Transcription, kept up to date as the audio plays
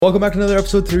Welcome back to another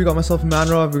episode 3. We got myself and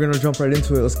Manrav. We're gonna jump right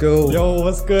into it. Let's go. Yo,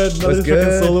 what's good? Another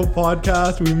fucking solo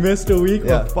podcast. We missed a week,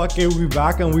 but fuck it, we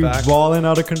back and we balling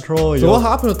out of control. So what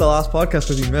happened with the last podcast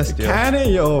because we missed? Can it,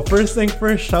 yo? First thing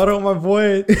first, shout out my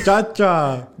boy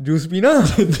Chacha. Juice Pina.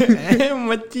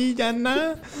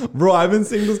 Bro, I've been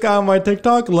seeing this guy on my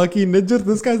TikTok. Lucky Ninja.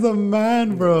 This guy's a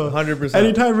man, bro. 100%.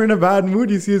 Anytime we're in a bad mood,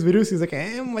 you see his videos. He's like,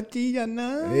 machi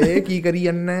jana.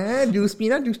 Juice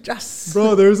Pina, juice just.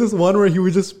 Bro, there was this one where he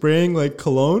was just spraying like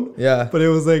cologne, but it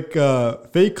was like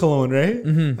fake cologne, right?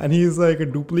 And he's like, a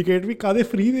duplicate bhi kade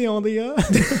free de aunde ya,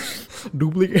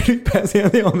 duplicate bhi paise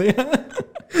de aunde ya.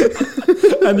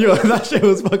 And yo, that shit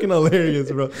was fucking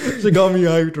hilarious, bro. She got me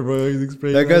hyped, bro. He's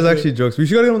spraying that guy's actually jokes. We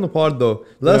should get him on the pod though.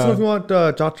 Let us know if you want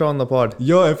Chacha on the pod.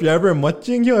 Yo, if you're ever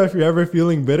maching, if you're ever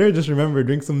feeling bitter, just remember,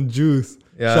 drink some juice.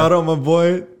 Shout out my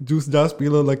boy Juice Jas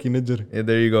Pilo Lucky Ninja. Yeah,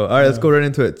 there you go. All right, let's go right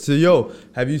into it. So yo,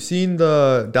 have you seen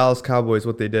the Dallas Cowboys,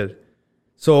 what they did?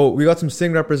 So we got some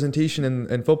Singh representation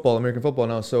in football, American football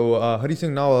now. So Hari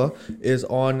Singh Nala is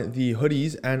on the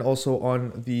hoodies and also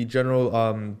on the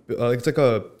general it's like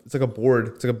a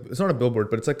board. It's not a billboard,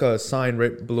 but it's like a sign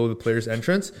right below the player's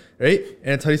entrance, right?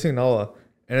 And it's Hari Singh Nala.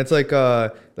 And it's like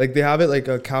they have it like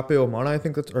a Cape Omana, I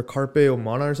think that's, or Carpe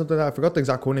Omana or something like that. I forgot the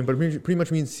exact code name, but it pretty much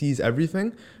means sees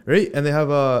everything, right? And they have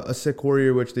a Sikh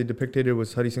warrior, which they depicted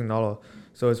was Hari Singh Nala.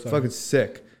 So it's fucking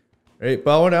sick, right?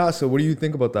 But I want to ask, so what do you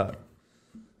think about that?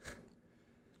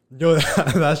 Yo,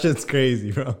 that shit's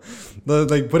crazy, bro.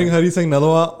 Like putting Hari Singh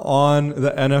Nalwa on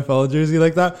the NFL jersey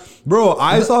like that. Bro,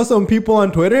 I saw some people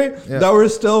on Twitter that were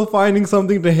still finding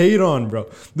something to hate on, bro.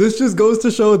 This just goes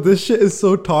to show this shit is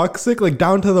so toxic, like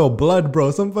down to the blood,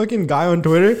 bro. Some fucking guy on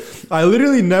Twitter. I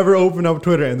literally never open up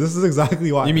Twitter, and this is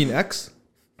exactly why. You mean X?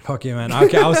 Fuck yeah, man.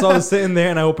 Okay, I was sitting there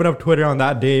and I opened up Twitter on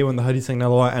that day when the Hari Singh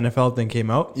Nalwa NFL thing came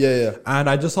out. Yeah. And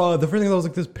I just saw, the first thing that was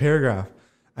like this paragraph.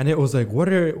 And it was like, what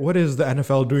is the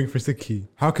NFL doing for Sikhi?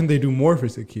 How can they do more for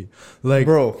Sikhi? Like,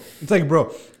 bro, it's like,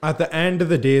 bro, at the end of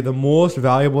the day, the most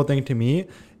valuable thing to me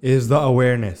is the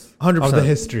awareness 100%. of the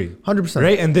history. 100%.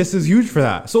 Right? And this is huge for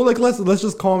that. So like, let's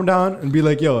just calm down and be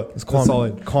like, yo, it's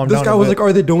solid. Calm this down guy was like,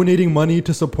 are they donating money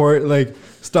to support like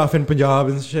stuff in Punjab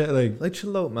and shit? Like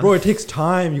chill out, man. Bro, it takes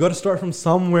time. You got to start from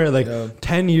somewhere. Like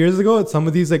 10 years ago, some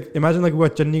of these, like, imagine like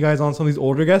what Channi guys on some of these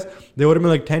older guys, they would have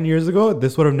been like 10 years ago,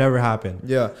 this would have never happened.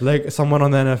 Yeah. Like someone on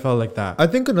the NFL like that. I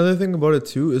think another thing about it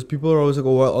too is people are always like,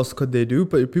 oh, what else could they do?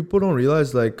 But people don't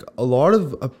realize like a lot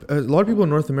of people in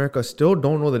North America still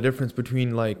don't know the difference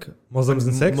between like Muslims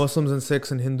and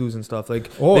Sikhs and Hindus and stuff. Like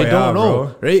they don't know,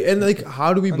 bro. Right? And like,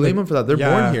 how do we blame them for that? They're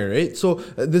born here, right? So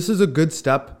this is a good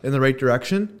step in the right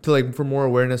direction to like for more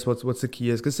awareness what Sikhi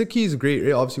is, because Sikhi is great,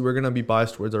 right? Obviously we're gonna be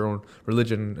biased towards our own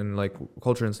religion and like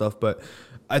culture and stuff, but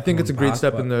I think it's a great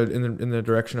step in the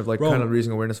direction of like kind of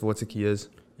raising awareness of what Sikhi is.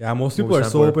 Yeah, most people are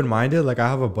so open-minded. Like I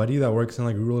have a buddy that works in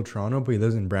like rural Toronto, but he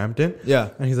lives in Brampton. Yeah.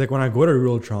 And he's like, when I go to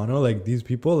rural Toronto, like these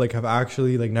people like have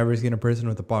actually like never seen a person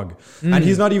with a pug. And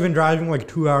he's not even driving like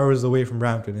 2 hours away from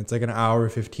Brampton. It's like an hour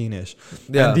 15-ish.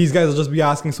 Yeah. And these guys will just be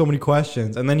asking so many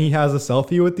questions. And then he has a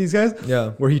selfie with these guys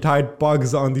where he tied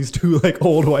pugs on these two like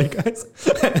old white guys.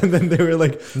 And then they were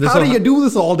like, how do you do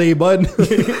this all day, bud?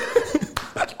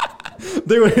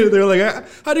 They were like,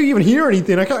 how do you even hear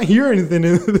anything? I can't hear anything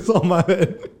in this on my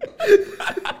head.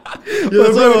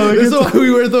 That's why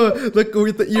we wear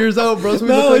with the ears out, bro. So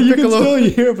no, you can still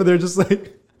hear, but they're just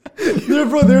like,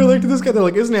 they're like to this guy. They're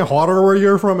like, isn't it hotter where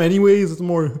you're from? Anyways, it's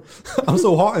more. I'm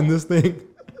so hot in this thing.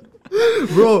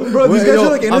 Bro, these guys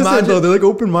are like innocent though. They're like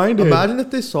open-minded. Imagine if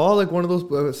they saw like one of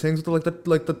those things with the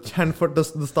 10-foot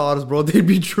the stars, bro. They'd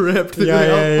be tripped. They'd be like,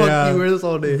 how fuck you wear this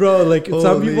all day, bro? Like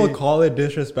some people call it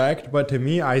disrespect, but to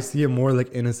me, I see it more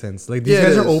like innocence. Like these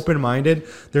guys are open-minded.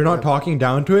 They're not talking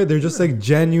down to it. They're just like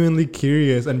genuinely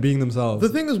curious and being themselves. The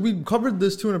thing is, we covered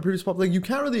this too in a previous pop. Like you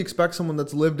can't really expect someone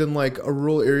that's lived in like a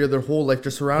rural area their whole life,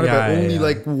 just surrounded by only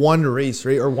like one race,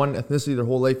 right, or one ethnicity their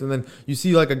whole life, and then you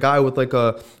see like a guy with like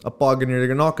a pug, and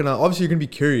you're not gonna, obviously you're gonna be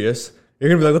curious. You're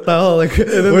gonna be like, what the hell? Like, and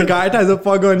then the guy ties a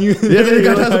pug on you. Yeah, the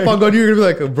guy ties a pug on you. You're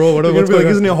gonna be like, bro, what's going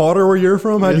on? Isn't it hotter where you're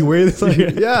from? How do you wear this?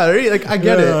 Yeah, right? Like, I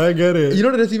get it. I get it. You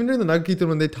know what it is? Even during the Nagkirtan,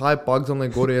 when they tie pugs on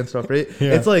like Gode and stuff, right?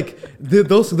 It's like,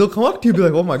 they'll come up to you and be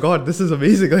like, oh my God, this is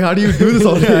amazing. Like, how do you do this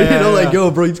all day? You know, like,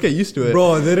 yo, bro, you just get used to it.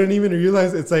 Bro, they didn't even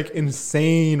realize it's like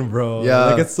insane, bro. Yeah.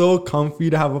 Like, it's so comfy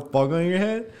to have a pug on your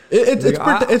head.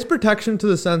 It's protection to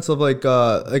the sense of like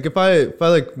if I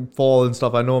like fall and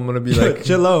stuff, I know I'm gonna be like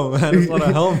chill out, man. It's not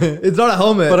a helmet. It's not a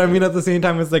helmet. But I mean, at the same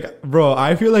time, it's like, bro,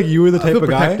 I feel like you were the type of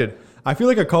guy. I feel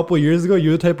like a couple years ago,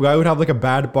 you were the type of guy who would have like a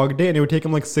bad bug day, and it would take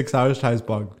him like 6 hours to tie his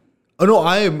bug. Oh no,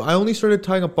 I only started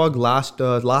tying a pug last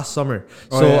summer.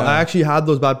 So I actually had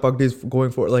those bad pug days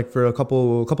going for a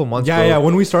couple months. Yeah, bro. yeah.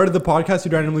 When we started the podcast,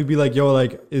 you'd randomly be like, "Yo,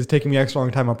 like, it's taking me extra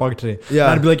long time a pug today." Yeah.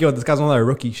 And I'd be like, "Yo, this guy's on that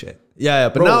rookie shit." Yeah,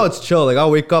 but Bro. now it's chill. Like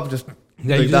I'll wake up just.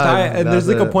 Yeah, like you just tie, and there's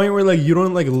like it. a point where like you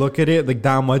don't like look at it like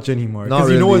that much anymore Not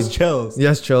because you know really. it's chills.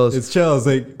 Yes, chills. It's chills.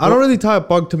 Like I don't really tie a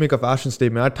pug to make a fashion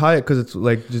statement. I tie it because it's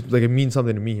like just like it means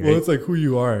something to me, right? Well, it's like who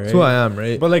you are, right? It's who I am,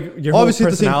 right? But like your Obviously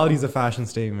whole the same- personality is a fashion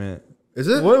statement. Is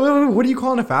it? What do you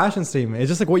call in a fashion statement? It's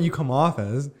just like what you come off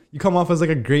as. You come off as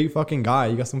like a great fucking guy.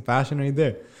 You got some fashion right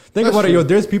there. Think That's about it, true. yo.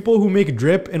 There's people who make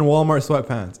drip in Walmart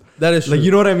sweatpants. That is true. Like,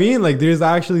 you know what I mean? Like, there's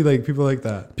actually like people like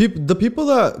that. The people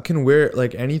that can wear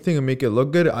like anything and make it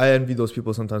look good, I envy those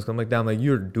people sometimes. 'Cause I'm like, damn, like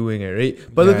you're doing it, right?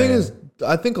 But the thing is,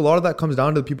 I think a lot of that comes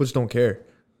down to people just don't care.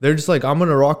 They're just like, I'm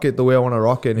gonna rock it the way I want to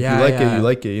rock it. And if you like it, you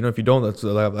like it. You know, if you don't, that's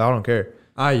like, I don't care.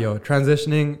 Yo,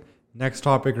 transitioning. Next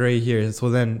topic right here. So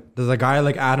then, does a guy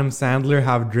like Adam Sandler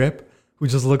have drip? Who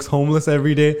just looks homeless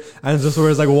every day and just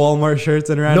wears like Walmart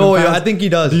shirts and random No, pants? yeah, I think he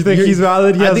does. Do you think he's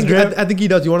valid? He I has think drip? I think he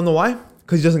does. You want to know why?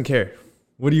 Because he doesn't care.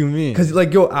 What do you mean? Because like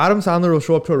Adam Sandler will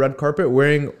show up to a red carpet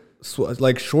wearing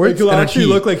like shorts. Like, he'll and actually a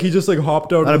tee. look like he just like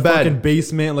hopped out Out of of the bed. fucking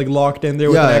basement, like locked in there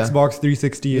with Yeah, an yeah. Xbox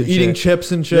 360 and eating shit.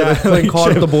 chips and shit, Yeah, like playing like COD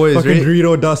with the boys, fucking right?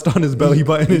 Dorito dust on his belly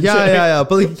button. And Yeah, shit. yeah.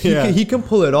 But like Yeah. he can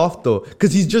pull it off though,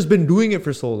 because he's just been doing it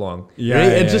for so long. Yeah, right? yeah,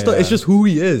 It's just it's yeah. just who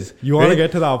he is. You want to right?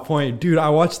 get to that point, dude? I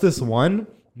watched this one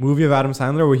movie of Adam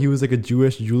Sandler where he was like a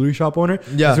Jewish jewelry shop owner.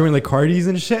 Yeah. He's wearing like Cardis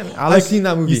and shit. I've seen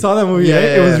that movie. You saw that movie, Yeah, right?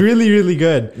 yeah, It was yeah. really, really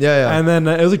good. Yeah, yeah. And then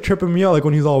it was like tripping me out, like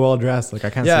when he's all well dressed. Like I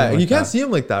can't. see Yeah, him like you can't that. see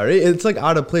him like that, right? It's like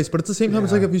out of place. But at the same time,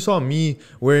 it's Yeah. like if you saw me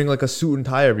wearing like a suit and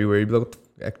tie everywhere, you'd be like, "What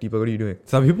the heck, Deepak, what are you doing?"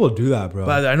 Some people do that, bro.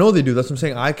 But I know they do. That's what I'm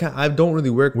saying. I don't really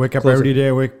wear. Wake up clothes every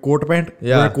day, wear coat pant.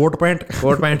 Yeah. Wear coat pant.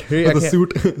 Coat pant. Hey, With I a can't-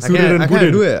 suit, I suited can't- and I booted.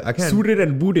 can't do it. I can't. Suited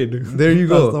and booted. There you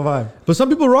go. That's the vibe. But some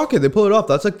people rock it. They pull it off.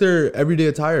 That's like their everyday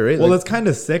attire, right? Well, Like, it's kind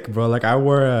of sick, bro. Like I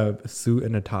wore a suit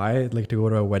and a tie, like to go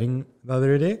to a wedding the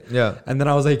other day. yeah, And then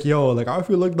I was like, yo, like I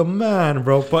feel like the man,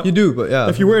 bro. But you do. But yeah,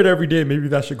 if you wear it every day, maybe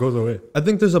that shit goes away. I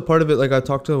think there's a part of it. Like I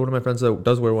talked to one of my friends that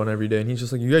does wear one every day, and he's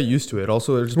just like, you get used to it.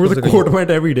 Also, it just Wear puts, the like, coat pant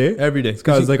every day. every day. This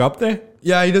guy's like up there.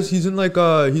 Yeah, he does. He's in like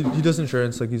he does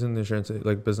insurance. Like he's in the insurance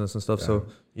like business and stuff. Yeah. So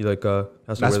he like has to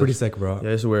That's wear pretty this. sick, bro. Yeah, he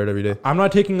has to wear it every day. I'm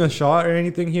not taking a shot or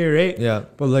anything here, right? Yeah.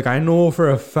 But like I know for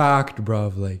a fact,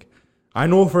 bro. Like I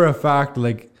know for a fact,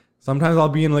 like sometimes I'll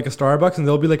be in like a Starbucks and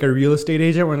there'll be like a real estate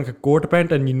agent wearing like a coat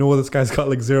pant, and you know this guy's got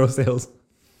like 0 sales.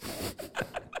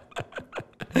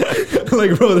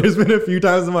 Like, bro, there's been a few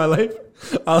times in my life.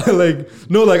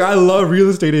 I love real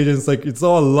estate agents. Like, it's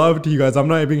all love to you guys. I'm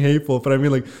not being hateful, but I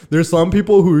mean, like, there's some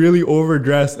people who really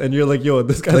overdress, and you're like, yo,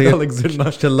 this guy's Like got a- like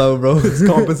zero, Chill out, bro. it's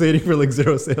compensating for like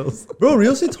 0 sales. Bro,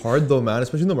 real estate's hard though, man.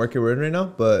 Especially in the market we're in right now.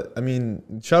 But I mean,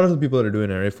 shout out to the people that are doing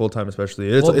it, right? Full time, especially.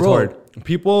 It's Well, it's bro, hard.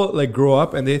 People like grow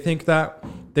up and they think that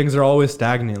things are always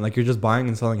stagnant. Like you're just buying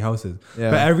and selling houses.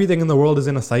 Yeah. But everything in the world is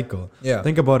in a cycle. Yeah.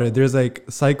 Think about it. There's like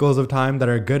cycles of time that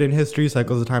are good in history,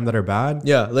 cycles of time that are bad.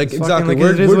 Yeah, like It's exactly. fucking,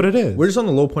 like, it is what it is. We're just on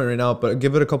the low point right now, but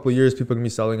give it a couple of years, people can be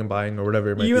selling and buying or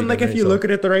whatever. It might Even be like again, if right? you So- look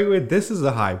at it the right way, this is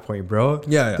a high point, bro.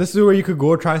 Yeah, yeah. This is where you could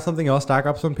go try something else, stack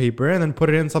up some paper, and then put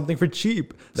it in something for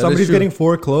cheap. That Somebody's is true. getting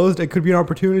foreclosed. It could be an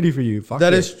opportunity for you. Fuck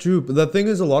That it. is true. But the thing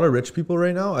is, a lot of rich people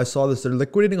right now, I saw this, they're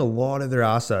liquidating a lot of their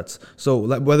assets. So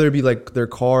like, whether it be like their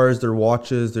cars, their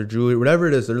watches, their jewelry, whatever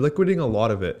it is, they're liquidating a lot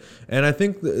of it. And I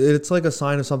think it's like a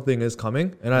sign of something is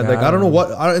coming. And I Yeah. don't know what,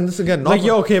 and this again, not, Like,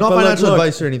 yo, okay, not but, like, financial look,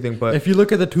 advice or anything, but If you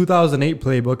look at the 2008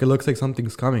 playbook, it looks like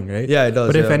something's coming, right? yeah, it does.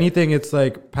 But if yeah. anything, it's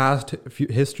like past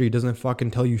history doesn't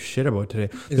fucking tell you shit about today.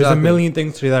 There's a Exactly. million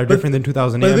things today that are But- different than but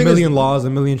 2008. the A thing million is- laws,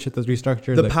 a million shit that's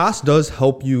restructured. The like, past does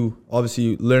help you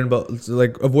obviously learn about,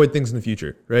 like, avoid things in the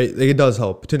future, right? Like, it does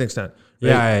help to an extent. Right?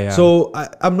 Yeah. So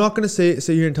I'm not gonna sit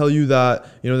here and tell you that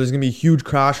there's gonna be a huge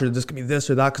crash or there's gonna be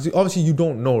this or that, because obviously you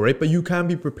don't know, right? But you can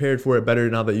be prepared for it better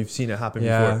now that you've seen it happen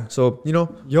Yeah. before. So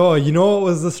yo, you know what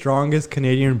was the strongest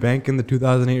Canadian bank in the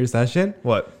 2008 recession?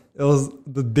 what? It was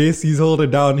the Daisies hold it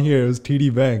down here. It was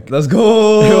TD Bank. Let's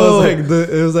go.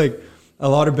 It was like a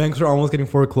lot of banks were almost getting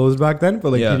foreclosed back then,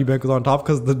 but like Yeah. TD Bank was on top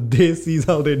because the Daisies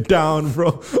held it down,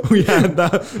 bro. We had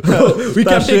that. we that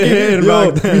kept shit hitting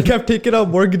back then. we kept taking out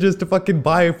mortgages to fucking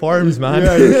buy farms, man.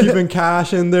 Yeah, you're keeping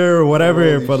cash in there or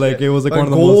whatever, Holy but like shit. it was like But one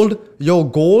of the gold,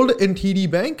 most. gold in TD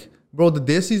Bank, bro. The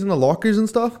Daisies in the lockers and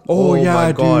stuff. Oh, yeah,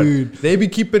 my God. dude. They be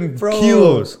keeping Bro,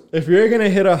 kilos. if you're gonna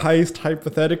hit a heist,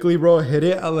 hypothetically, bro, hit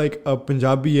it at like a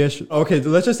Punjabi-ish. Okay,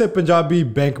 let's just say Punjabi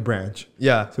bank branch.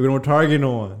 Yeah, So we don't target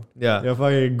no one. yeah. Yeah,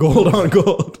 fucking gold on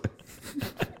gold.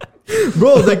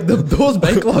 Bro, like those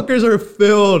bank lockers are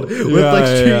filled with like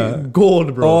straight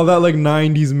gold, bro. All that like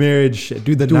 90s marriage shit.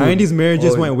 Dude, 90s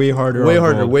marriages went way harder. Way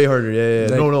harder. Yeah.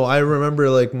 Like, no. I remember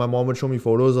like my mom would show me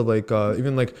photos of like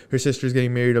even like her sisters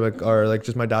getting married, or like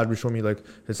just my dad would show me like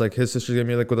it's like his sisters getting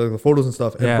married, like with like, the photos and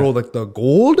stuff. And bro, like the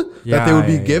gold that they would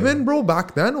be given, bro,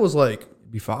 back then was like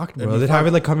be fucked, bro. They'd have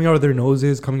it like coming out of their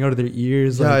noses, coming out of their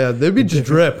ears. Yeah, they'd be just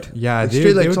dripped. Yeah, like,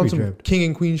 straight like some king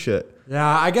and queen shit. Yeah,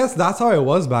 I guess that's how it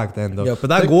was back then, though. Yeah, but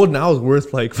that like, gold now is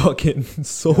worth like fucking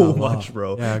so much,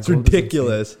 bro. Yeah, it's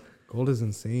ridiculous. Gold is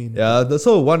insane. Yeah, that's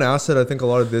so one asset I think a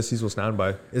lot of this will stand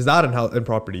by is that in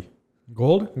property.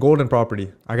 Gold and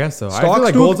property. I guess so. Stocks, I feel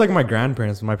like gold's like my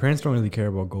grandparents. My parents don't really care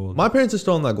about gold. My parents are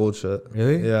still on that gold shit.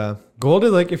 Really? Yeah. Gold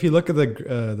is like, if you look at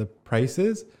the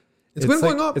prices, it's been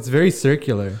going up. It's very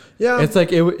circular. Yeah. It's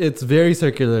like it's very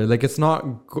circular. Like it's not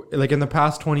like in the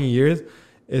past 20 years,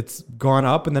 it's gone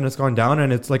up and then it's gone down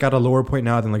and it's like at a lower point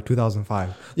now than like 2005.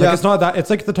 Like yeah. It's not that. It's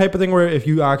like the type of thing where if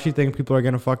you actually think people are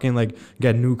gonna fucking like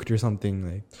get nuked or something,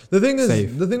 like the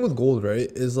thing with gold, right,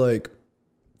 is like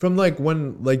from like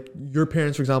when like your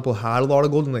parents, for example, had a lot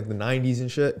of gold in like the 90s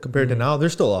and shit compared to now, they're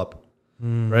still up.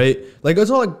 Right? Like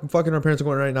it's not like fucking our parents are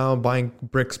going right now and buying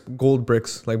gold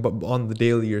bricks, like on the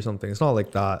daily or something. It's not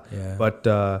like that. Yeah. But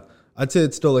I'd say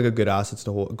it's still like a good asset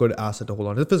to hold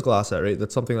on. It's a physical asset, right?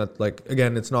 That's something that like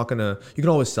again, it's not gonna. You can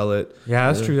always sell it.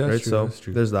 Yeah, that's true. That's true.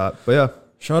 So there's that. But yeah.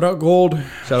 Shout out gold.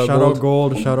 Shout out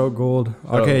gold.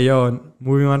 Okay, yo,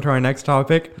 moving on to our next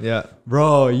topic. Yeah.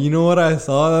 Bro, you know what I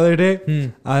saw the other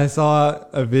day? I saw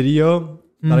a video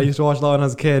that I used to watch a lot when I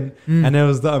was a kid, and it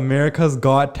was the America's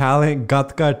Got Talent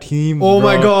Gatka team. Oh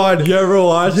my god! You ever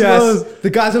watch those? The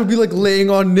guys that would be like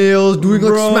laying on nails, doing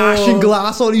like smashing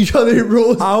glass on each other,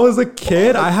 bro. I was a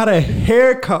kid. I had a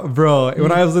haircut, bro,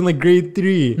 when I was in like grade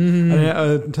 3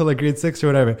 until like grade 6 or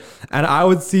whatever. And I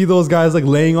would see those guys like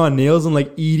laying on nails and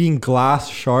like eating glass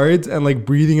shards and like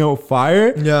breathing out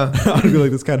fire. Yeah, I'd be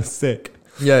like, this kind of sick.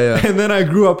 Yeah. And then I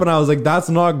grew up and I was like, that's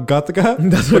not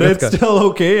Gatka. But it's still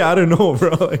okay. I don't know, bro.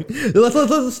 Like, let's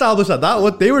establish that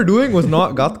what they were doing was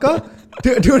not Gatka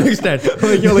to an extent.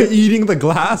 Like you're like eating the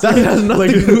glass. That has nothing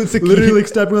like, to do with Sikhi. Literally like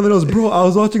stepping on the nose. Bro, I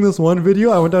was watching this one video.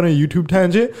 I went down a YouTube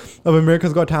tangent of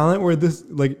America's Got Talent where this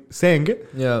like sang.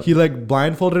 Yeah. He like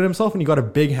blindfolded himself and he got a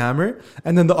big hammer.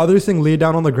 And then the other thing laid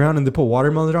down on the ground and they put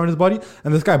watermelons around his body.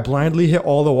 And this guy blindly hit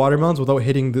all the watermelons without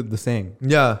hitting the sang.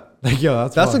 Yeah. Like, yo,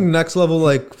 that's like next level,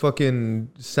 like fucking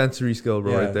sensory skill,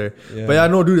 bro, right there. Yeah. But yeah,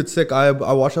 no, dude, it's sick. I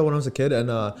watched that when I was a kid,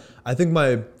 and I think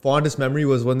my fondest memory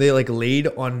was when they like laid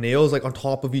on nails like on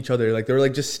top of each other, like they were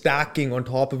like just stacking on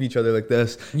top of each other like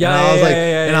this. Yeah,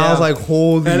 and I was like,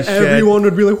 holy and shit! Everyone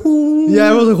would be like, "Whoo!"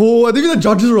 Yeah, I was like, "Oh!" I think the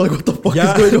judges were like, "What the fuck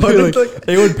is going on?" Like,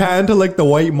 they would pan to like the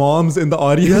white moms in the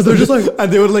audience. Yeah, they're just like,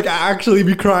 and they would like actually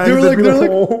be crying. They were like,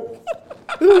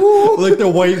 like the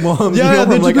white moms,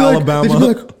 from like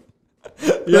Alabama.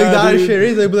 Like that shit,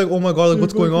 right? They'd be like, "Oh my god, like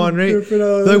what's going on, right?"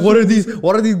 Like, what are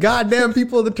these goddamn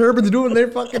people in the turbans doing? They're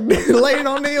fucking laying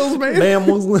on nails, man. Damn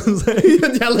Muslims.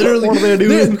 Yeah, literally. What are they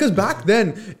doing? Because back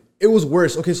then it was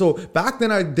worse. Okay, so back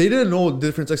then they didn't know the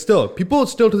difference. Like people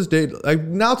still to this day, like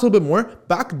now it's a little bit more.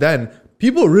 Back then,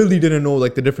 people really didn't know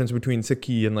like the difference between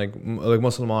Sikhi and like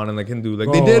Musliman and like Hindu.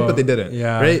 Like they did, but they didn't.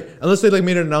 Yeah. Right? Unless they like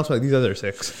made an announcement like these other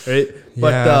six. Right?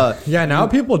 But now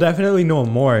people definitely know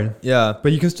more. Yeah.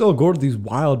 But you can still go to these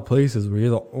wild places where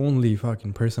you're the only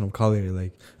fucking person of color.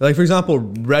 Like for example,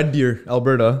 Red Deer,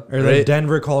 Alberta. Or like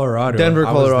Denver, Colorado.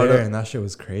 I was there and that shit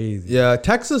was crazy. Yeah.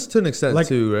 Texas to an extent like,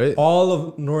 too, right? All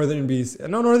of northern BC.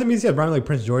 No, northern BC had probably like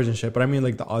Prince George and shit. But I mean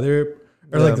like the other...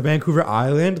 Or like the Vancouver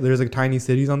Island, there's like tiny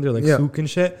cities on there, like Souk and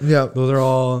shit. Yeah. Those are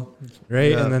all,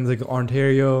 right? Yeah. And then like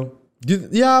Ontario.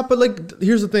 Yeah, but like,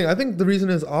 here's the thing. I think the reason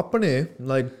is Apane,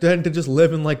 like, tend to just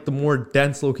live in like the more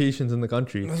dense locations in the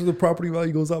country. That's where the property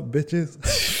value goes up, bitches.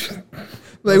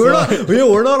 Like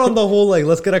we're not on the whole like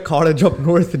let's get a cottage up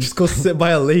north and just go sit by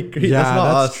a lake. Right? Yeah, that's not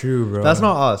us. True, bro. That's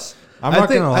not us. I'm not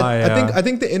gonna lie. I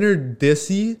think the inner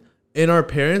dissy in our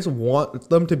parents want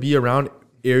them to be around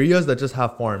areas that just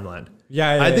have farmland.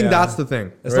 Yeah, I think that's the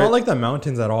thing. It's not like the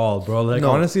mountains at all, bro. Like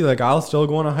honestly, like I'll still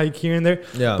go on a hike here and there.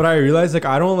 Yeah. But I realize like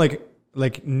I don't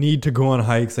like need to go on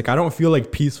hikes. Like I don't feel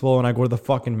like peaceful when I go to the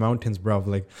fucking mountains, bro.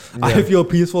 Like I feel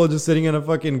peaceful just sitting in a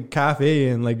fucking cafe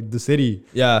in like the city.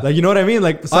 Yeah. Like you know what I mean?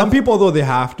 Like some people though they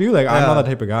have to. Like I'm not that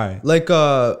type of guy. Like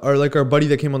our buddy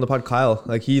that came on the pod, Kyle.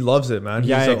 Like he loves it, man.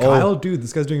 Yeah, like, Kyle, dude,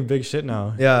 this guy's doing big shit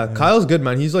now. Yeah, Kyle's good,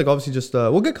 man. He's like obviously just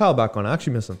we'll get Kyle back on. I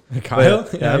actually miss him. Kyle?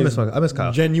 Yeah, I miss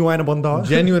Kyle. Genuine banda.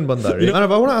 Genuine banda. Right? I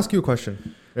want to ask you a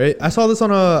question. right? I saw this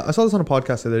on a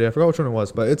podcast the other day. I forgot which one it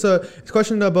was, but it's a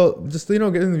question about just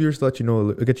getting the viewers to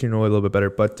get you know a little bit better.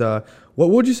 But what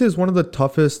would you say is one of the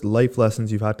toughest life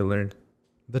lessons you've had to learn?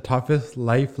 The toughest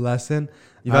life lesson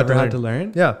you've ever had to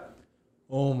learn? Yeah.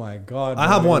 Oh my God. I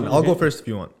have one. I'll go first if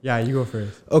you want. Yeah, you go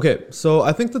first. Okay, so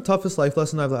I think the toughest life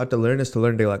lesson I've had to learn is to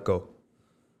learn to let go.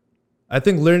 I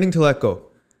think learning to let go.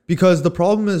 Because the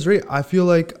problem is, right, I feel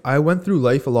like I went through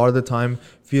life a lot of the time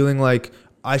feeling like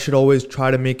I should always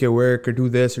try to make it work or do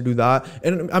this or do that.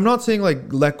 And I'm not saying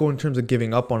like let go in terms of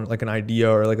giving up on like an idea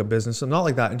or like a business. I'm not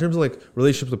like that. In terms of like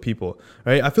relationships with people,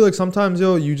 right? I feel like sometimes,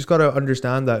 you just got to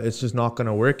understand that it's just not going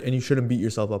to work and you shouldn't beat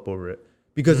yourself up over it.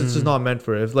 Because it's just not meant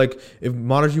for it. If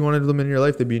Manrav, you wanted them in your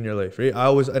life, they'd be in your life, right? I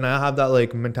have that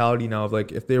like mentality now of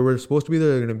like, if they were supposed to be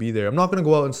there, they're gonna be there. I'm not gonna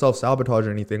go out and self-sabotage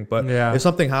or anything, but if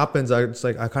something happens, I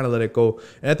kind of let it go.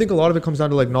 And I think a lot of it comes down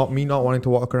to like not wanting to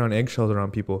walk around eggshells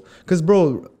around people. Because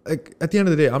bro, like at the end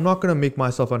of the day, I'm not gonna make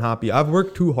myself unhappy. I've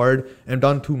worked too hard and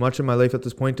done too much in my life at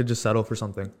this point to just settle for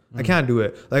something. I can't do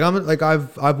it. Like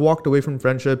I've walked away from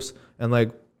friendships and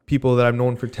like people that I've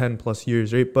known for 10 plus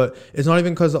years, right? But it's not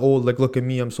even because, like, look at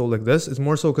me, I'm so like this. It's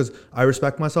more so because I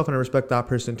respect myself and I respect that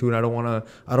person too. And I don't want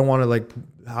to like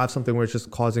have something where it's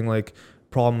just causing like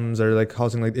problems or like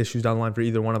causing like issues down the line for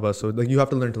either one of us. So like you have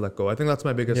to learn to let go. I think that's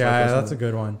my biggest life lesson. That's a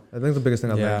good one. I think the biggest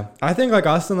thing I've learned. I think like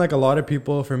us and like a lot of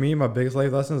people, for me, my biggest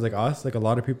life lesson is like us, like a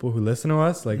lot of people who listen to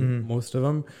us, like most of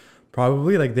them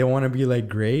probably like they want to be like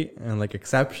great and like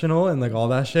exceptional and like all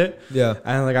that shit. Yeah.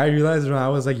 And like I realized when I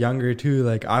was like younger too,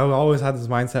 like I always had this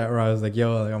mindset where I was like,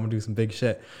 yo, like I'm gonna do some big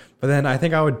shit. But then I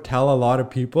think I would tell a lot of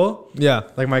people,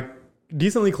 like my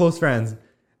decently close friends,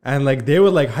 and like they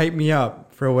would like hype me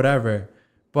up for whatever.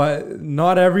 But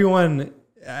not everyone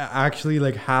actually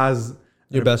like has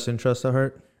your best interest at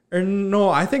heart. Or no,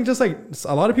 I think just like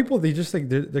a lot of people, they just like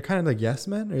they're kind of like yes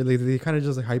men, or they kind of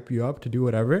just like hype you up to do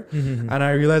whatever. And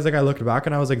I realized like I looked back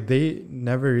and I was like, they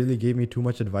never really gave me too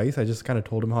much advice. I just kind of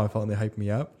told them how I felt and they hyped me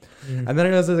up. And then I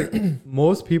realized like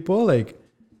most people like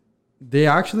they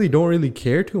actually don't really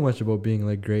care too much about being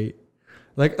like great.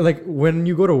 Like when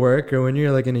you go to work or when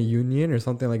you're like in a union or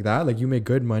something like that, like you make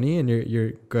good money and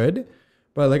you're good.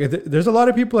 But like there's a lot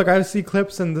of people, like I see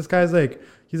clips and this guy's like,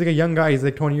 he's like a young guy, he's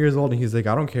like 20 years old and he's like,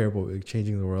 I don't care about like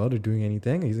changing the world or doing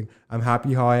anything. He's like, I'm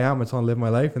happy how I am. I just want to live my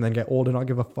life and then get old and not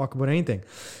give a fuck about anything.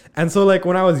 And so like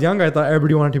when I was younger, I thought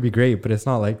everybody wanted to be great, but it's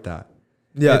not like that.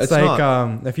 Yeah, it's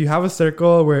like if you have a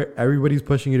circle where everybody's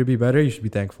pushing you to be better, you should be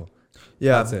thankful.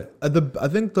 Yeah, that's it. I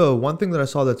think the one thing that I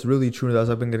saw that's really true as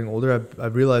I've been getting older,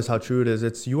 I've realized how true it is.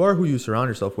 It's you are who you surround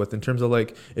yourself with in terms of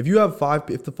like if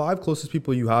the five closest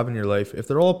people you have in your life, if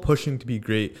they're all pushing to be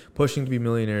great, pushing to be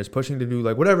millionaires, pushing to do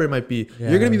like whatever it might be,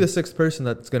 you're gonna be the sixth person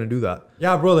that's gonna do that.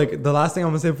 Yeah, bro. Like the last thing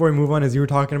I'm gonna say before we move on is you were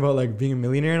talking about like being a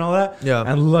millionaire and all that. Yeah.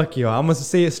 And look, yo, I'm gonna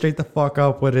say it straight the fuck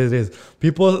up what it is.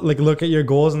 People like look at your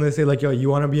goals and they say like, yo,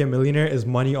 you want to be a millionaire? Is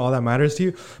money all that matters to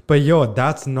you? But yo,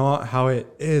 that's not how it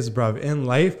is, bro. In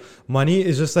life, money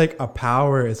is just like a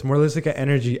power. It's more or less like an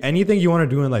energy. Anything you want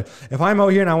to do in life. If I'm out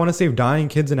here and I want to save dying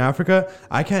kids in Africa,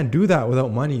 I can't do that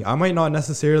without money. I might not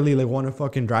necessarily like want to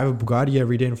fucking drive a Bugatti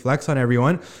every day and flex on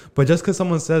everyone, but just because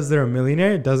someone says they're a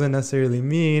millionaire doesn't necessarily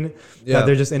mean that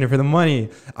they're just in it for the money.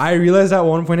 I realized at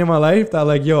one point in my life that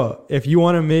like, yo, if you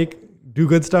want to do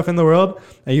good stuff in the world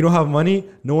and you don't have money,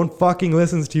 no one fucking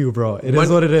listens to you, bro. It is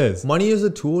what it is. Money is a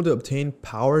tool to obtain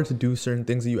power to do certain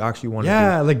things that you actually want to do.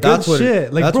 Yeah, like that's good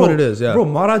shit. Like, that's bro, what it is. Yeah, bro.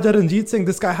 Maharaja Ranjit Singh,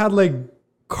 this guy had like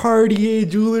Cartier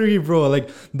jewelry, bro. Like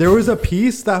there was a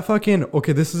piece that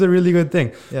this is a really good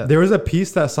thing. Yeah. There was a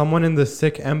piece that someone in the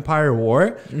Sikh Empire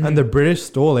wore and the British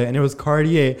stole it, and it was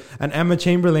Cartier, and Emma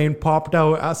Chamberlain popped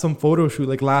out at some photo shoot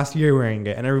like last year wearing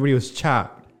it and everybody was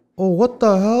chapped. Oh, what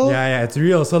the hell? Yeah, it's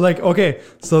real. So like, okay,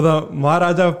 so the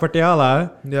Maharaja of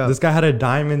Patiala, this guy had a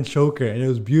diamond choker and it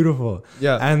was beautiful.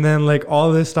 Yeah. And then like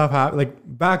all this stuff happened. Like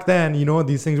back then, you know,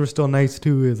 these things were still nice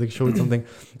too. It was like showed something.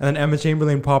 And then Emma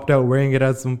Chamberlain popped out wearing it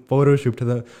at some photo shoot to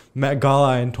the Met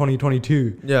Gala in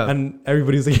 2022. Yeah. And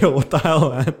everybody's like, yo, what the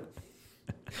hell, man?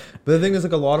 But the thing is,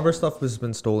 like, a lot of our stuff has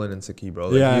been stolen in Sikhi, bro.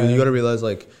 Like, you got to realize,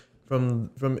 like,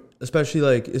 from especially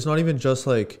like, it's not even just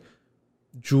like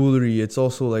jewelry, it's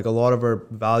also like a lot of our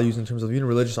values in terms of even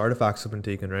religious artifacts have been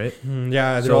taken, right?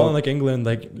 They're all in like England,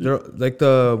 like they're like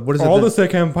all the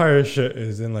Sikh Empire shit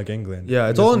is in like England. Yeah,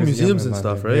 it's all in museums and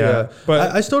stuff, right? Yeah.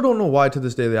 But I still don't know why to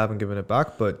this day they haven't given it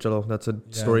back, but Jalo, that's a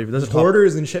story. There's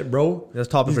hoarders and shit, bro. That's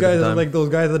topic. These guys are like those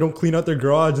guys that don't clean out their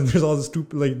garage and there's all this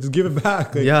stupid, like, just give it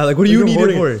back. Like, like what do you need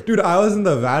it for? Dude, I was in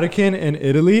the Vatican in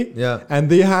Italy, and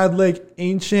they had like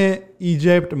ancient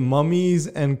Egypt mummies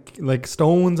and like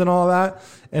stones and all that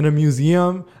in a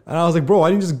museum. And I was like, bro, why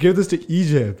didn't you just give this to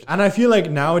Egypt? And I feel like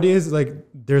nowadays, like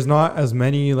there's not as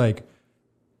many like,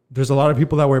 there's a lot of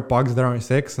people that wear pugs that aren't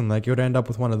Sikhs, and like you would end up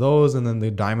with one of those, and then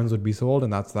the diamonds would be sold,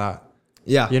 and that's that.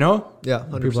 Yeah. You know? Yeah.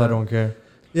 100%. People that don't care.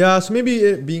 Yeah. So maybe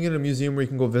it being in a museum where you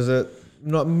can go visit,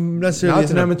 not necessarily. Now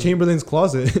it's in Emma Chamberlain's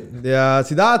closet. Yeah.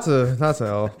 See, that's a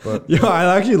L. But yo,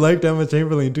 I actually liked Emma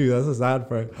Chamberlain too. That's a sad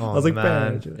part. Oh, I was like,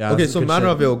 man. Yeah, okay, so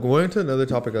Manrav, going to another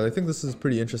topic. I think this is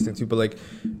pretty interesting too. But like,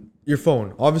 your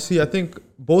phone. Obviously, I think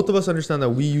both of us understand that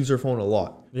we use our phone a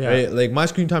lot. Yeah. Right. Like my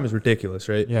screen time is ridiculous.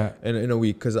 Right. Yeah. In a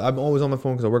week, because I'm always on my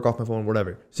phone because I work off my phone.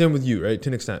 Whatever. Same with you, right? To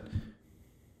an extent.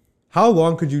 How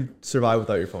long could you survive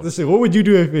without your phone? Listen, what would you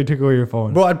do if they took away your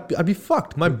phone? Bro, I'd be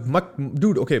fucked. My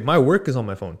dude. Okay, my work is on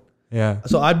my phone. Yeah.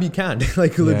 So I'd be canned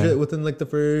like legit within like the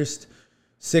first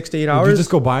 6 to 8 hours. Would you just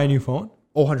go buy a new phone?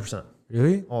 Oh, 100%.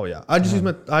 Really? Oh yeah. I'd use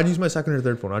my second or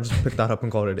third phone. I'd just pick that up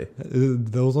and call it a day.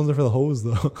 Those ones are for the hoes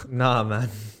though. Nah, man.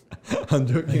 I'm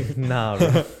joking. Nah, bro.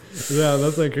 Yeah,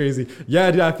 that's like crazy.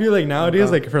 Yeah, dude, I feel like nowadays,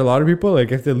 like for a lot of people,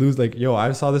 like if they lose, like, yo,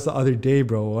 I saw this the other day,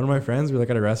 bro. One of my friends, we were like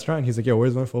at a restaurant, and he's like, yo,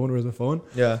 where's my phone? Where's my phone?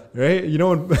 Yeah. Right? You know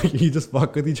when like, you just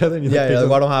fuck with each other and you like, I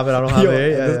don't have it. I don't have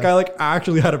it. Yeah, this guy like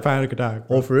actually had a panic attack.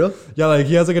 Bro. Oh, for real? Yeah, like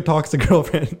he has like a toxic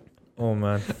girlfriend. Oh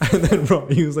man. And then bro,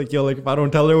 he was like, yo, like if I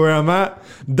don't tell her where I'm at,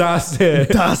 that's it.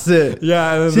 That's it.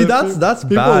 Yeah. And see, that's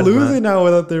people bad, losing man. now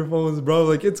without their phones, bro.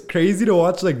 Like it's crazy to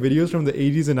watch like videos from the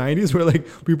 80s and 90s where like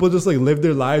people just like live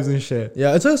their lives and shit.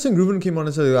 Yeah, it's like St. Ruben came on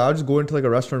and said, I'll just go into like a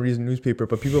restaurant, read a newspaper,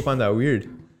 but people find that weird.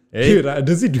 Hey? Dude,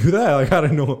 does he do that? Like, I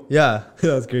don't know. Yeah.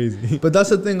 That's crazy. But that's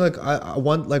the thing. Like, I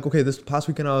want, like, okay, this past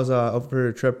weekend I was up for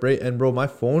a trip, right? And bro, my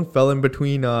phone fell in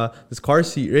between this car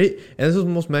seat, right? And this was the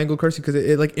most mangled car seat because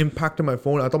it like impacted my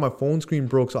phone. I thought my phone screen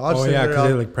broke. So I was because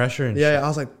they like pressure and shit. I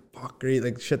was like, fuck, great.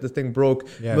 Like, shit, this thing broke.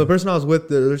 Yeah. But the person I was with,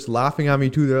 they're just laughing at me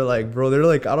too. They're like, bro, they're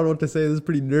like, I don't know what to say. This is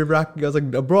pretty nerve wracking. I was like,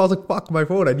 bro, I was like, fuck my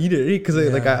phone. I need it, right? Because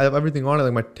like I have everything on it,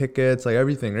 like my tickets, like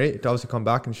everything, right? To obviously come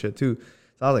back and shit too.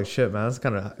 I was like, shit, man, it's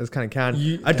kind of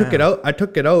can. I took it out.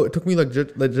 It took me like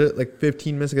legit like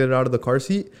 15 minutes to get it out of the car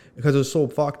seat because it was so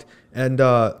fucked. And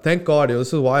thank God,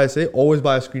 this is why I say always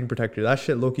buy a screen protector. That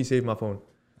shit low-key saved my phone.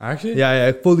 Actually? Yeah,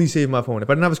 it fully saved my phone.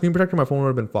 If I didn't have a screen protector, my phone would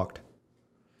have been fucked.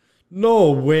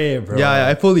 No way, bro. Yeah,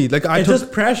 I fully like. It's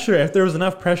just pressure. If there was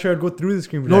enough pressure, I'd go through the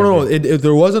screen protector. No.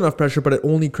 There was enough pressure, but it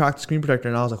only cracked the screen protector,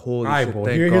 and I was like, holy shit! Bro,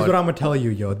 here's what I'm gonna tell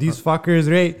you, yo. These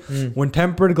fuckers, right? When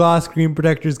tempered glass screen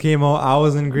protectors came out, I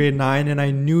was in grade 9, and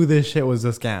I knew this shit was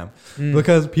a scam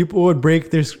because people would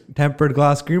break their tempered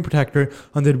glass screen protector,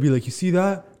 and they'd be like, "You see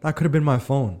that? That could have been my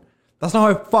phone." That's not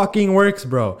how it fucking works,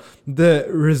 bro. The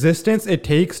resistance it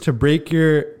takes to break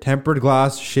your tempered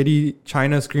glass shitty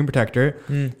China screen protector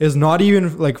is not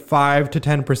even like 5 to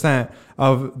 10%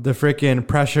 of the freaking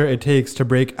pressure it takes to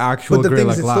break actual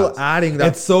Gorilla Glass. It's still adding that.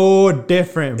 It's so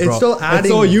different, bro. It's still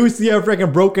adding. So you see a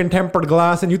freaking broken tempered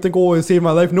glass and you think, oh, it saved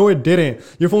my life. No, it didn't.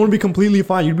 Your phone would be completely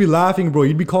fine. You'd be laughing, bro.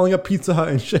 You'd be calling up Pizza Hut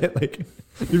and shit. Like,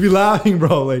 you'd be laughing,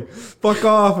 bro. Like, fuck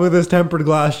off with this tempered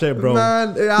glass shit, bro.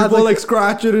 Man, people like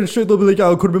scratch it and shit. They'll be like,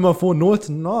 oh, it could have been my phone. No, it's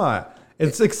not.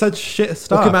 It's like such shit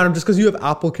stuff. Okay, man, just because you have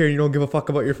Apple Care and you don't give a fuck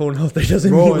about your phone health, that doesn't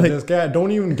bro, mean like... this guy,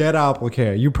 don't even get Apple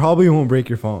Care. You probably won't break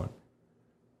your phone.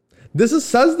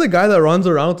 Says the guy that runs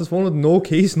around with his phone with no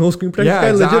case, no screen protector. Yeah,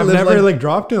 exactly. I've never like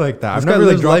dropped it like that. I've never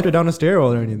like dropped it down a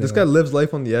stairwell or anything. This guy lives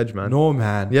life on the edge, man. No,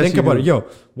 man. Yes, think about it. Yo,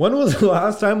 when was the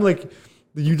last time like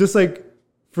you just like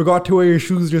forgot to wear your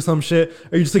shoes or some shit,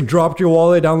 or you just like dropped your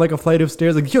wallet down like a flight of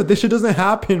stairs? Like, yo, this shit doesn't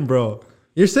happen, bro.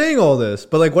 You're saying all this,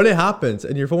 but like when it happens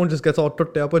and your phone just gets all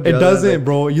tucked up, it doesn't,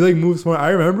 bro. You like move smart.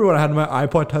 I remember when I had my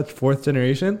iPod Touch 4th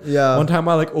generation. Yeah. One time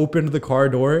I like opened the car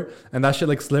door and that shit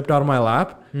like slipped out of my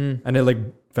lap and it like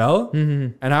fell.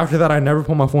 And after that, I never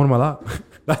put my phone in my lap.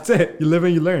 That's it. You live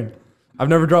and you learn. I've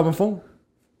never dropped my phone.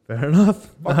 Fair enough.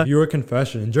 Your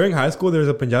confession. During high school, there was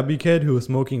a Punjabi kid who was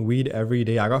smoking weed every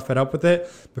day. I got fed up with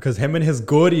it because him and his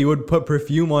good, he would put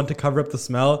perfume on to cover up the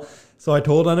smell. So I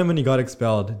told on him and he got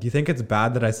expelled. Do you think it's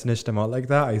bad that I snitched him out like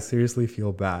that? I seriously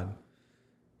feel bad.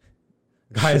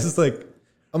 Guys, it's like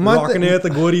rocking it at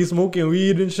the goodie, smoking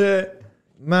weed and shit.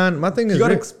 Man, my thing is... You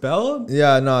got expelled?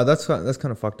 Yeah, no, that's kind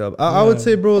of fucked up. I would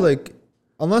say, bro, like,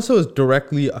 unless it was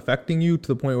directly affecting you to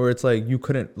the point where it's like you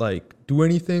couldn't like do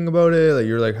anything about it, like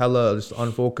you're like hella just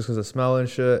unfocused because of smell and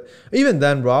shit. Even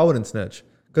then, bro, I wouldn't snitch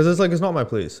because it's like it's not my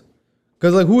place.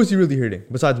 Because like, who is he really hurting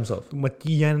besides himself? Legit,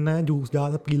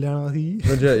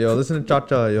 Yo, listen to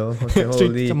Chacha, yo. Okay,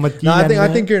 holy. Straight Nah, I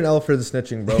think you're an L for the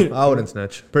snitching, bro. I wouldn't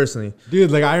snitch personally. Dude,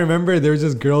 like I remember there was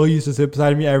this girl who used to sit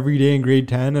beside me every day in grade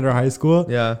 10 at our high school.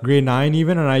 Yeah. Grade 9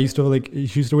 even, and I used to like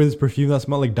she used to wear this perfume that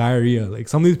smelled like diarrhea. Like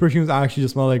some of these perfumes actually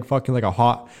just smell like fucking like a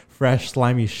hot, fresh,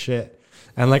 slimy shit.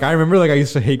 And like I remember, like I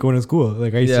used to hate going to school.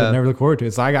 Like I used to never look forward to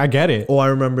it. So I get it. Oh, I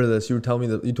remember this. You told me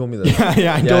that.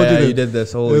 I told you this. You did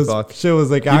this. Holy fuck! Shit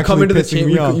was like you come into the change.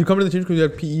 You You come into the change because you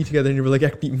had PE together, and you were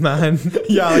like, man.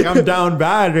 Yeah, like I'm down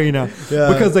bad right now.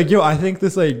 Yeah. Because like yo, I think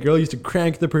this like girl used to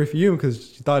crank the perfume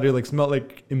because she thought it like smelled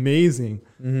like amazing.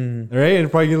 Mm-hmm. Right?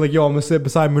 And probably like yo, I'm gonna sit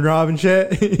beside Manrav and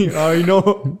shit. You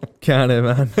know, Can it,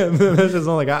 man? That's just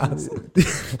not like ass.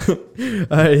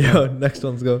 All right, yo. Next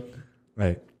one, let's go.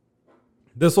 Right.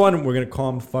 This one, we're going to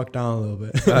calm the fuck down a little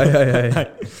bit. Aye.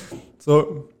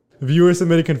 So, viewer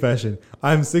submitted confession.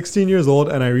 I'm 16 years old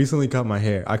and I recently cut my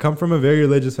hair. I come from a very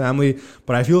religious family,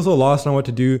 but I feel so lost on what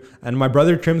to do. And my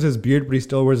brother trims his beard, but he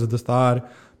still wears the dastard.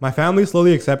 My family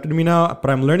slowly accepted me now,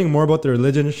 but I'm learning more about the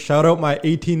religion. Shout out my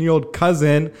 18-year-old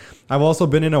cousin. I've also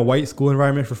been in a white school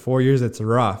environment for 4 years. It's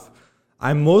rough.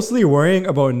 I'm mostly worrying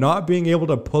about not being able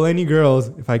to pull any girls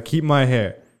if I keep my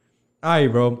hair. Aye,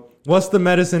 bro. What's the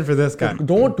medicine for this guy?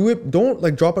 Don't do it. Don't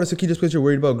like drop out of Sikhi just because you're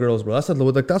worried about girls, bro. That's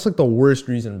like the worst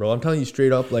reason, bro. I'm telling you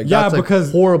straight up. Like yeah, that's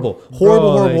because like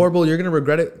horrible. You're gonna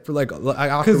regret it for like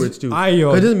afterwards too.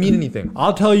 It doesn't mean anything.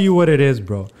 I'll tell you what it is,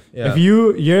 bro. Yeah. If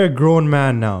you're a grown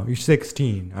man now, you're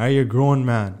 16, all right? You're a grown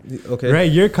man. Okay.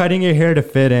 Right? You're cutting your hair to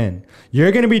fit in.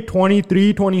 You're gonna be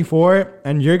 23, 24,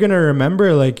 and you're gonna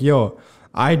remember like, yo,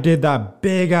 I did that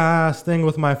big ass thing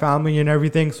with my family and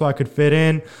everything so I could fit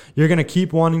in. You're going to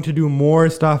keep wanting to do more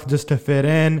stuff just to fit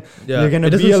in. Yeah. You're going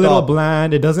to be a little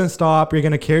bland. It doesn't stop. You're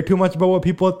going to care too much about what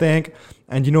people think.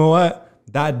 And you know what?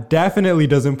 That definitely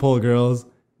doesn't pull girls.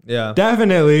 Yeah.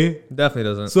 Definitely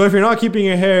doesn't. So if you're not keeping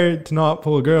your hair to not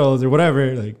pull girls or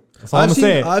whatever, like, that's all I'm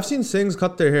saying. I've seen Singhs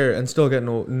cut their hair and still get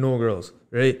no girls,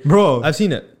 right? Bro. I've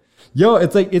seen it. Yo,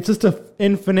 it's like, it's just an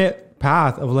infinite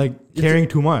path of like caring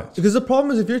too much. Because the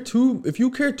problem is if you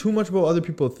care too much about what other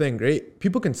people think, right?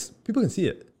 People can see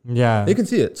it. Yeah, they can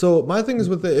see it. So my thing is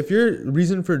with it, if your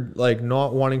reason for like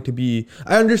not wanting to be,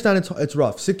 I understand it's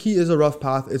rough. Sikhi is a rough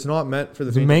path. It's not meant for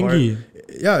the faint of heart.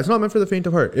 Yeah, it's not meant for the faint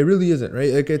of heart. It really isn't,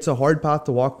 right? Like it's a hard path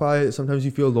to walk by. Sometimes you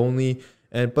feel lonely.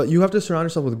 But you have to surround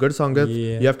yourself with good sangat.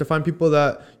 Yeah. You have to find people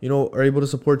that, you know, are able to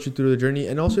support you through the journey.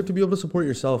 And also you have to be able to support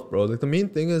yourself, bro. Like the main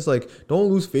thing is like, don't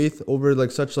lose faith over like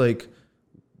such like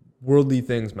worldly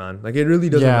things, man. Like it really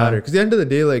doesn't matter. Because at the end of the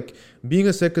day, like being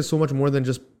a Sikh is so much more than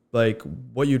just like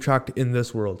what you attract in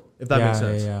this world, if that makes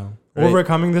sense. Yeah. Right?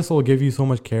 Overcoming this will give you so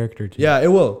much character too. Yeah,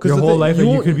 it will. Your whole life,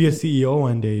 you could be a CEO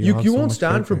one day. You won't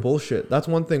stand for bullshit. That's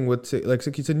one thing with like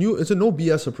it's a no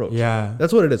BS approach. Yeah,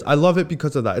 that's what it is. I love it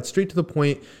because of that. It's straight to the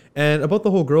point. And about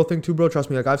the whole girl thing too, bro. Trust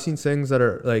me. Like I've seen things that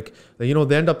are like you know,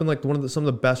 they end up in like some of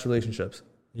the best relationships.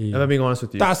 Yeah. If I'm being honest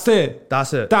with you. That's it.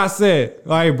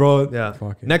 All right, bro.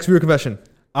 Yeah. Next viewer confession.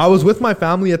 I was with my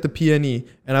family at the PNE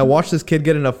and I watched this kid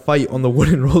get in a fight on the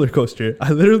wooden roller coaster.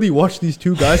 I literally watched these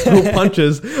two guys throw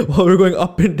punches while we were going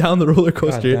up and down the roller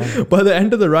coaster. By the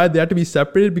end of the ride, they had to be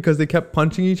separated because they kept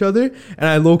punching each other and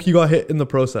I low-key got hit in the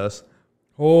process.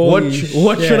 What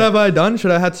should have I done?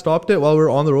 Should I have stopped it while we were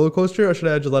on the roller coaster or should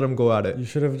I have just let them go at it? You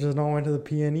should have just not went to the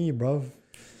PNE, bro.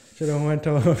 Should have went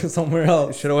to somewhere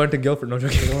else. Should have went to Guildford. No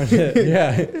joking. Should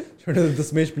have to the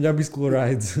Smash Punjabi school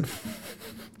rides.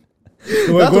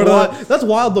 That's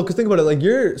wild though, because think about it, like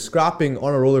you're scrapping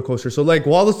on a roller coaster, so like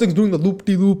while this thing's doing the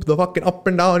loop-de-loop, the fucking up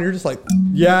and down, you're just like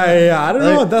I don't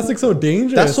know, that's like so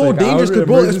dangerous. That's so dangerous because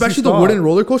bro, especially the wooden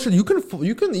roller coaster, you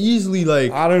can easily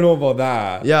like, I don't know about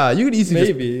that. Yeah, you can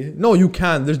easily no, you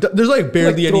can. There's like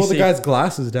barely any throw the guy's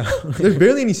glasses down. There's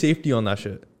barely any safety on that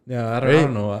shit. Yeah, I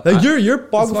don't know. Like your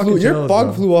bog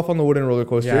flew off on the wooden roller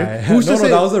coaster. Yeah. Who's to say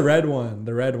that was the red one?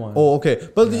 The red one. Oh, okay,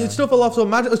 but it still fell off. So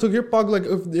imagine, so your pug, like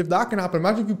if that can happen,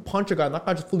 imagine if you punch a guy and that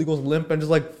guy just fully goes limp and just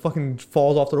like fucking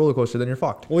falls off the roller coaster. Then you're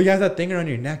fucked. Well, you have that thing around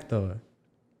your neck though.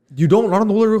 You don't, not on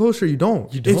the roller coaster. You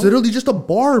don't. It's literally just a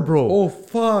bar, bro. Oh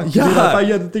fuck. Yeah. Dude, I thought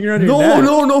you had the thing around your neck.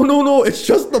 No. It's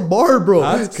just the bar, bro.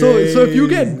 That's so crazy. if you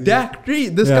get decked,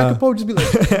 this guy could probably just be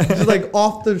like, just like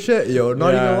off the shit, yo.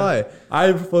 Not even gonna lie.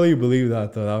 I fully believe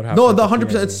that though. That would happen. No, the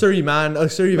 100%. It's Surrey, man.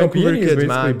 Surrey, Vancouver kids,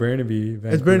 man. Burnaby.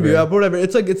 It's Burnaby, yeah, whatever.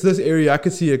 It's like it's this area. I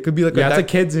could see it. It could be like it's like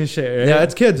kids and shit, right? Yeah,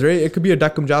 it's kids, right? It could be a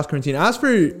Deckham Jazz quarantine. As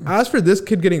for this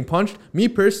kid getting punched, me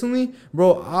personally,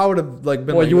 bro, I would have like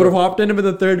been. What, you would have hopped in and been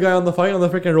the third guy on the fight on the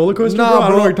freaking roller coaster? Nah, bro. I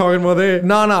don't know what you're talking about there.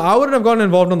 Nah, I wouldn't have gotten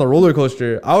involved on the roller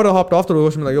coaster. I would have hopped off the roller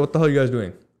coaster and been like, yo, what the hell are you guys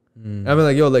doing? And I've been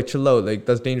like, yo, like chill out, like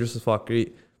that's dangerous as fuck,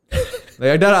 right? Like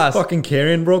I dead ass. Fucking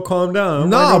Karen, bro, calm down.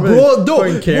 Nah, bro,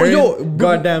 Fucking Karen, yo,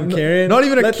 goddamn Karen. Not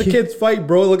even let the kids fight,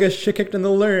 bro. Look at shit kicked and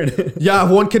they'll learn. Yeah,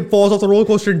 if one kid falls off the roller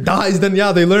coaster and dies, then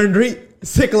yeah, they learned, right?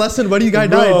 Sick lesson, buddy. Guy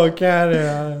died. Bro,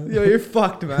 Karen. Yo, you're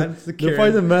fucked, man. It's the They're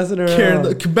probably messing around.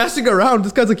 Karen, messing around.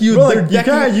 This guy's like you. Bro, like,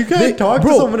 you can't talk to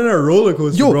someone in a roller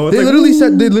coaster, yo, bro. It's they like, literally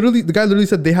said the guy literally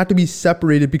said they had to be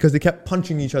separated because they kept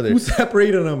punching each other. Who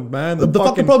separated them, man?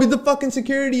 Probably the fucking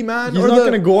security, man. He's not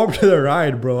gonna go up to the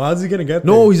ride, bro. How's he gonna get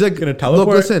there? No, he's like gonna teleport.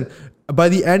 Look, listen. By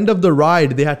the end of the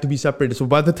ride, they had to be separated. So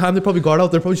by the time they probably got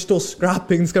out, they're probably still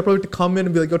scrapping. This guy probably had to come in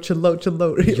and be like, "Yo, chill out."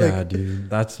 Right? Yeah, like, dude,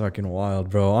 that's fucking wild,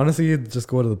 bro. Honestly, just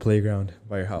go to the playground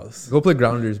by your house. Go play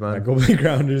grounders, man. Yeah, go play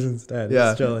grounders instead. Yeah,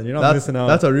 just chilling. You're not missing out.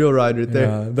 That's a real ride right there.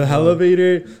 Yeah, the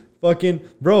elevator. Fucking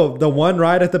bro, the one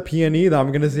ride at the PNE that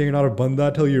I'm gonna say you're not a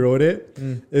bunda till you rode it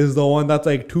is the one that's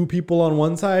like 2 people on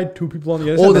one side, 2 people on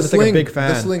the other side. Oh, the it's sling, like a big fan.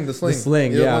 the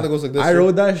sling. Yeah. The one that goes like this, I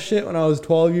rode that shit when I was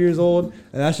 12 years old,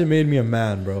 and that shit made me a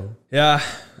man, bro. Yeah,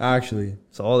 actually,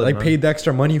 solid. Like man. paid the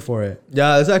extra money for it.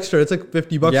 Yeah, it's extra. It's like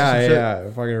 $50. Yeah, or some yeah,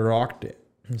 I fucking rocked it.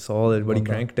 Solid, but he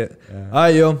cranked it. Yeah. All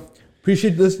right, yo.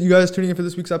 Appreciate this, you guys tuning in for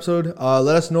this week's episode.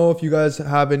 Let us know if you guys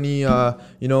have any,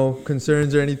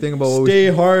 concerns or anything about what Stay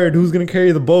hard. Who's gonna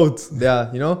carry the boats?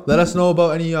 Yeah, let us know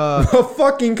about any.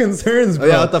 Fucking concerns, bro. Oh,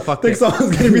 yeah, what the fuck? Think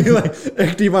someone's gonna be like,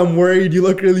 Steve, I'm worried. You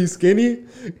look really skinny.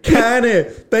 Can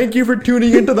it? Thank you for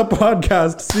tuning into the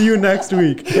podcast. See you next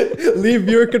week. Leave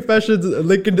your confessions.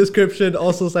 Link in description.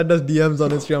 Also send us DMs on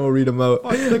Instagram. We'll read them out.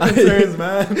 Fuck the concerns,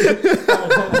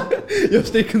 man. Yo,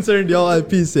 stay concerned, y'all.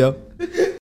 Peace, yo.